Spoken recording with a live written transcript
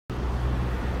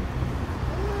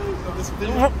It's a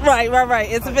video? Right.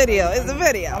 It's a video. It's a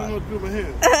video. I don't know what to do with my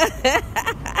hands.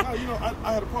 No, you know,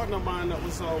 I had a partner of mine that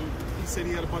was, he said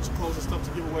he had a bunch of clothes and stuff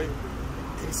to give away.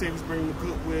 He said he was bringing the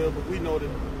Goodwill, but we know that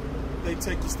they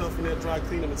take the stuff in there, dry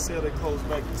clean them, and sell their clothes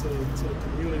back to the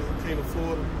community who can't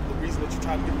afford them. The reason that you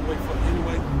try to give away for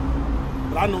anyway.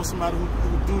 But I know somebody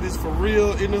who do this for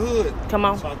real in the hood. Come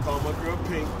on. So I called my girl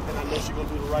Pink, and I know she's gonna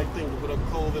do the right thing with her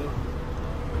clothing.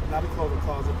 Not a clothing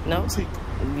closet. No. Boutique.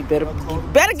 You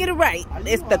better get it right.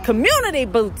 It's the community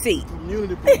boutique.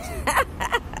 Community boutique.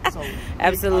 So,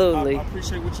 absolutely. I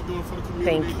appreciate what you're doing for the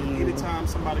community. Thank you. Anytime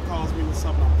somebody calls me with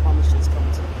something, I promise you it's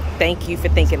coming to me. Thank you for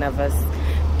thinking of us.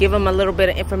 Give them a little bit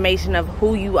of information of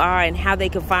who you are and how they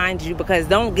can find you, because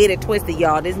don't get it twisted,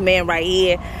 y'all. This man right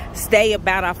here, stay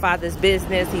about our Father's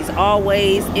business. He's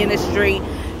always in the street.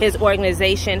 His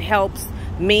organization helps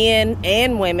men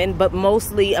and women, but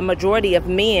mostly a majority of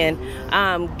men,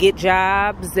 get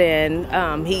jobs,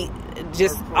 and he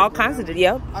just all kinds of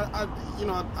I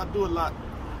do a lot,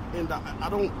 and I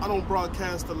don't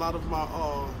broadcast a lot of my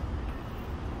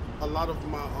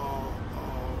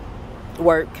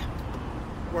work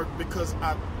because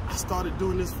I started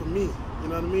doing this for me. You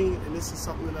know what I mean? And this is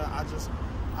something that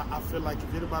I feel like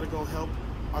if anybody gonna help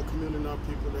our community and our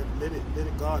people, let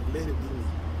it God let it be me.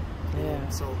 Yeah.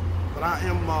 So, but I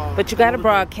am. But you got to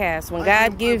broadcast when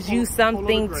God gives you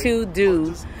something to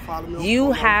do.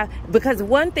 You have, because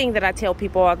one thing that I tell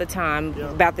people all the time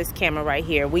about this camera right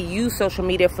here, we use social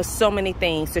media for so many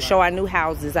things, to show our new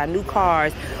houses, our new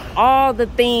cars, all the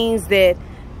things that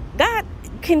God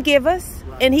can give us,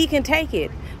 and He can take it.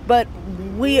 But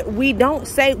we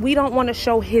don't want to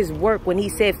show His work when He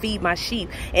said, feed my sheep.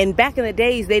 And back in the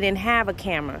days, they didn't have a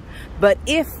camera. But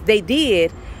if they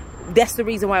did, that's the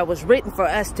reason why it was written, for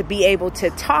us to be able to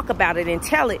talk about it and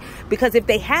tell it. Because if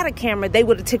they had a camera, they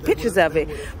would have took pictures of it.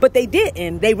 But they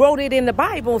didn't. They wrote it in the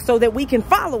Bible so that we can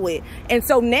follow it. And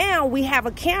so now we have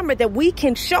a camera that we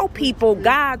can show people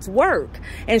God's work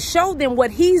and show them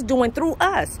what He's doing through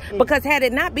us. Because had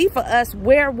it not be for us,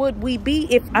 where would we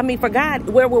be? For God,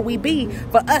 where would we be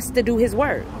for us to do His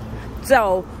work?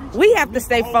 So we have to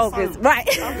stay focused, right?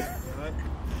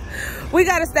 We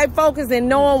got to stay focused in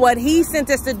knowing what He sent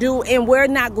us to do, and we're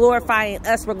not glorifying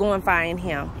us, we're glorifying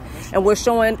Him. And we're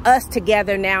showing us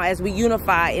together now as we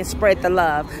unify and spread the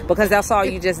love, because that's all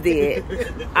you just did.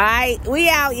 All right, we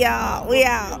out, y'all. We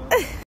out.